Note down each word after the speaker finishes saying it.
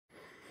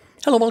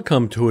Hello,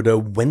 welcome to the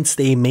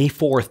Wednesday, May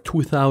 4th,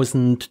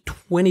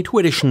 2022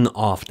 edition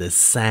of the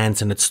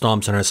SANS and its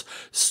Storm Center's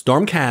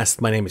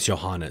Stormcast. My name is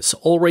Johannes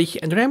Ulrich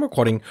and today I'm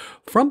recording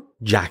from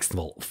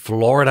Jacksonville,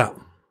 Florida.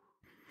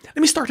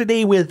 Let me start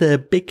today with a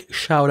big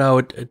shout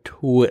out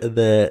to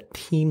the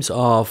teams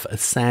of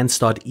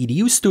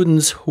sans.edu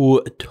students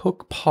who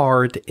took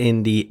part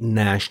in the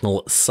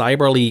National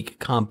Cyber League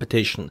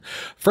competition.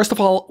 First of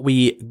all,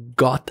 we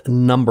got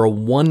number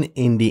 1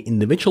 in the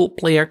individual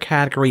player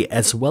category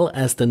as well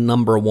as the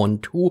number 1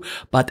 too,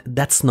 but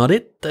that's not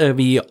it.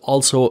 We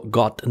also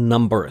got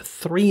number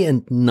 3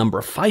 and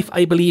number 5,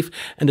 I believe,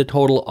 and a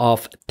total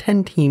of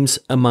 10 teams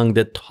among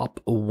the top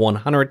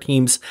 100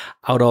 teams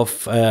out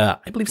of, I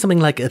believe,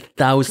 something like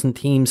 1,000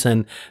 teams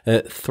and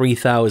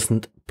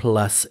 3,000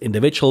 plus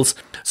individuals.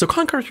 So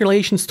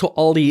congratulations to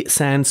all the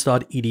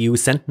sans.edu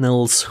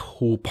sentinels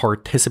who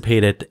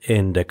participated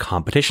in the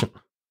competition.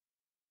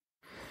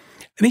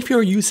 And if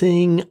you're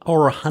using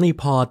our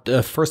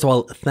Honeypot, first of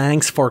all,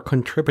 thanks for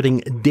contributing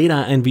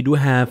data, and we do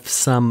have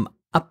some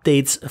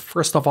updates.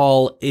 First of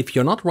all, if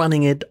you're not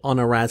running it on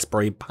a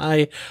Raspberry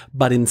Pi,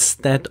 but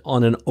instead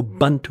on an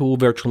Ubuntu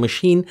virtual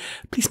machine,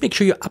 please make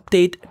sure you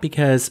update,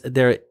 because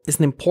there is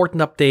an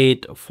important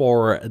update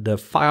for the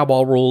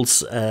firewall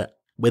rules.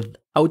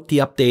 Without the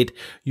update,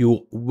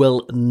 you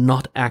will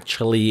not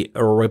actually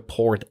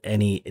report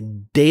any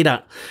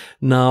data.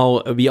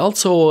 Now, we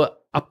also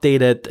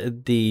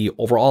updated the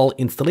overall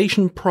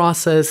installation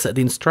process, the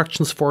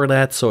instructions for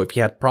that. So if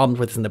you had problems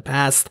with this in the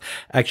past,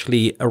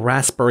 actually a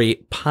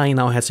Raspberry Pi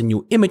now has a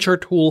new imager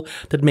tool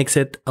that makes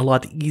it a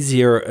lot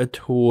easier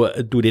to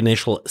do the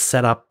initial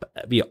setup.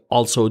 We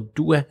also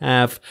do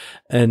have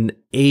an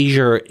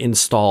Azure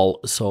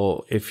install.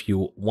 So if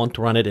you want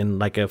to run it in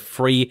like a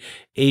free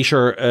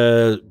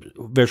Azure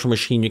virtual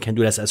machine, you can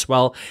do this as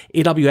well.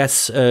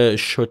 AWS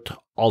should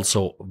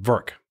also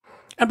work.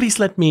 And please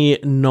let me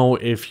know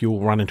if you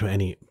run into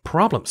any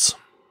problems.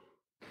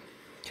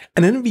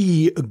 And then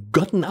we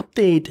got an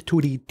update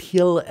to the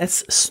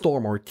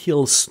TLStorm or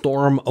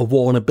TLStorm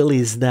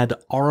vulnerabilities that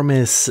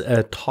Armis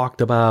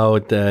talked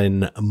about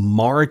in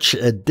March.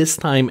 This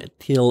time,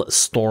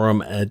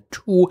 TLStorm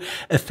 2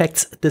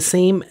 affects the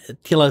same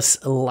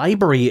TLS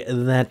library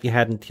that we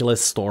had in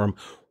TLStorm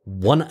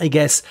 1, I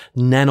guess,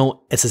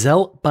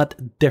 NanoSSL,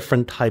 but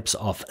different types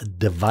of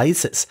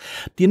devices.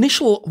 The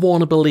initial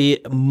vulnerability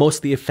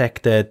mostly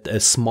affected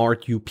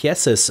smart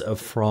UPSs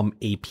from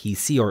a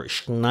PC or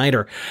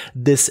Schneider.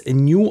 This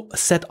new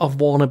set of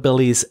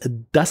vulnerabilities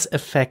does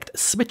affect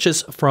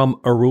switches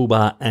from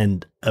Aruba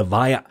and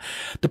Avaya.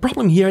 The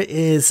problem here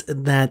is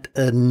that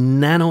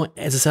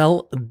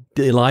NanoSSL,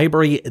 the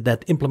library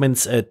that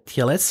implements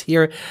TLS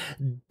here,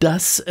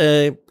 does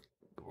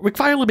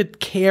require a little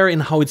bit care in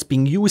how it's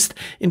being used,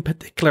 in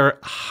particular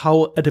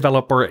how a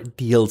developer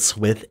deals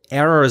with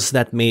errors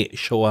that may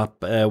show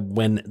up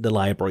when the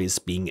library is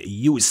being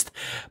used.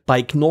 By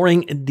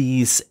ignoring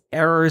these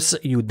errors,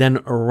 you then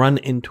run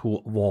into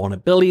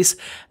vulnerabilities.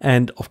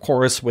 And of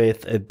course,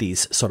 with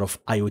these sort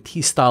of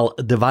IoT style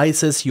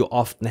devices, you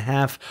often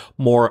have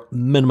more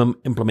minimum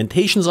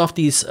implementations of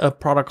these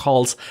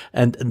protocols.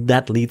 And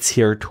that leads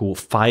here to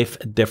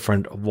 5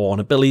 different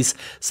vulnerabilities,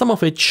 some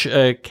of which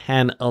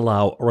can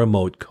allow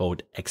remote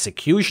code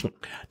execution.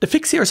 The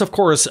fix here is, of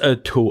course,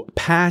 to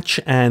patch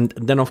and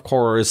then, of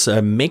course,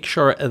 make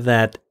sure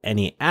that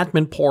any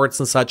admin ports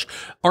and such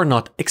are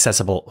not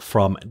accessible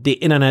from the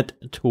internet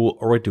to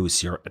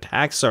reduce your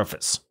attack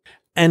surface.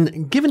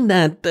 And given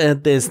that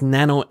this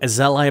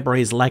NanoSSL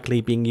library is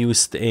likely being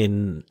used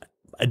in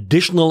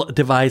additional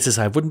devices,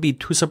 I wouldn't be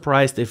too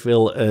surprised if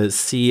we'll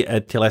see a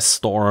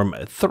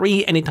TLStorm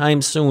 3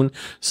 anytime soon.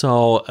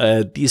 So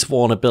these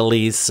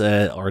vulnerabilities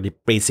or the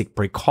basic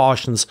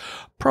precautions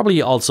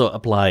probably also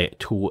apply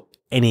to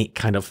any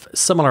kind of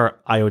similar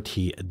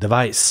IoT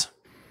device.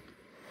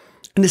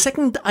 And the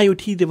second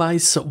IoT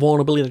device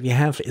vulnerability that we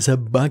have is a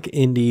bug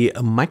in the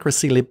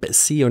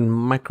uClibc and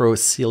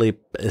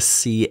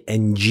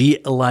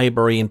uClibc-ng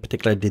library, in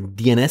particular the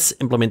DNS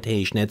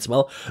implementation. It's,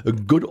 well, a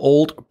good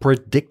old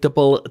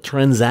predictable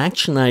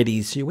transaction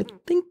IDs. You would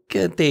think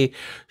they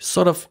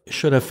sort of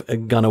should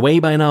have gone away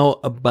by now,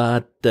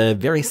 but a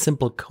very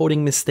simple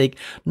coding mistake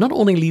not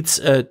only leads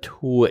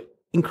to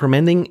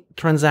incrementing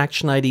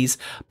transaction IDs,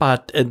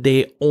 but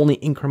they only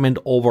increment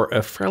over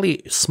a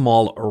fairly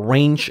small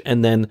range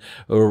and then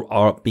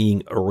are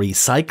being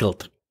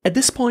recycled. At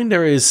this point,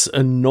 there is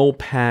no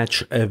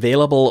patch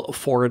available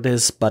for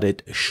this, but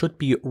it should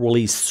be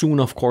released soon,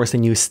 of course,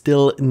 and you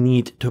still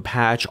need to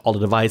patch all the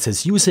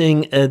devices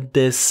using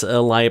this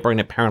library.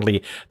 And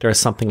apparently, there's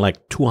something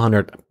like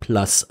 200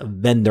 plus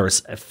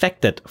vendors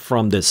affected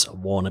from this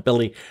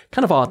vulnerability.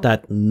 Kind of odd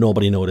that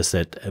nobody noticed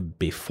it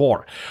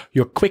before.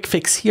 Your quick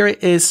fix here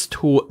is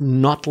to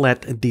not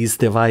let these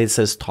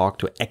devices talk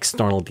to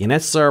external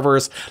DNS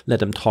servers. Let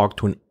them talk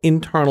to an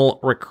internal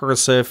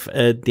recursive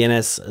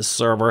DNS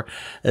server.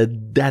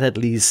 That at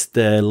least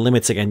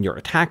limits again your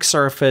attack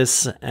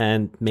surface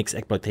and makes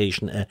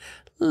exploitation a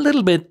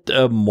little bit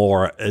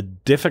more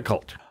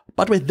difficult.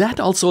 But with that,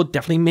 also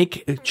definitely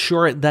make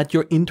sure that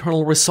your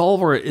internal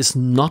resolver is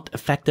not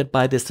affected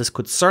by this. This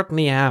could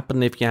certainly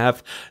happen if you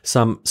have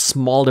some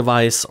small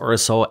device or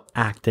so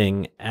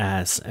acting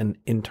as an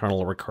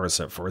internal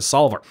recursive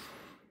resolver.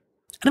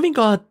 And we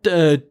got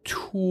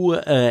two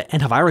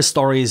antivirus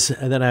stories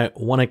that I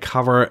want to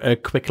cover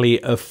quickly.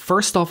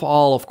 First of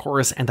all, of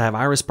course,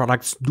 antivirus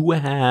products do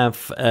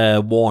have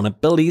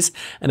vulnerabilities,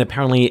 and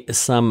apparently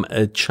some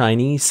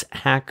Chinese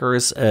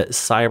hackers,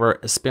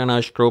 cyber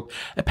espionage group,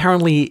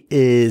 apparently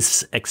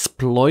is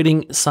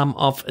exploiting some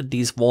of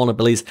these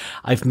vulnerabilities.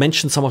 I've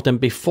mentioned some of them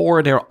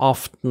before. They're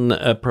often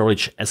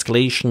privilege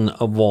escalation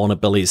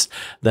vulnerabilities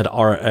that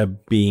are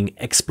being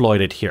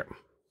exploited here.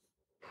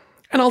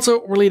 And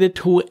also related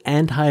to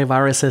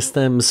antivirus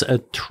systems,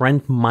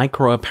 Trend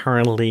Micro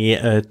apparently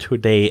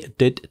today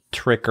did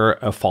trigger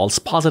a false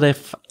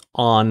positive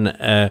on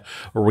a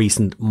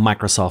recent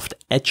Microsoft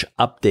Edge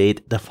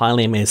update. The file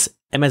name is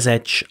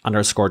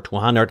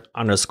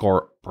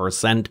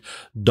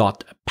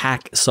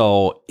msh_200_%.pack.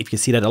 So if you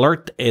see that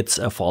alert, it's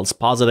a false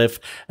positive,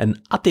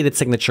 and updated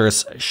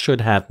signatures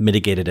should have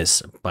mitigated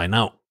this by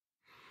now.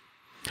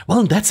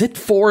 Well, that's it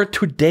for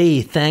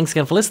today. Thanks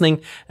again for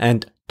listening,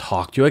 and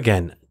talk to you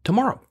again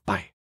tomorrow.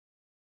 Bye.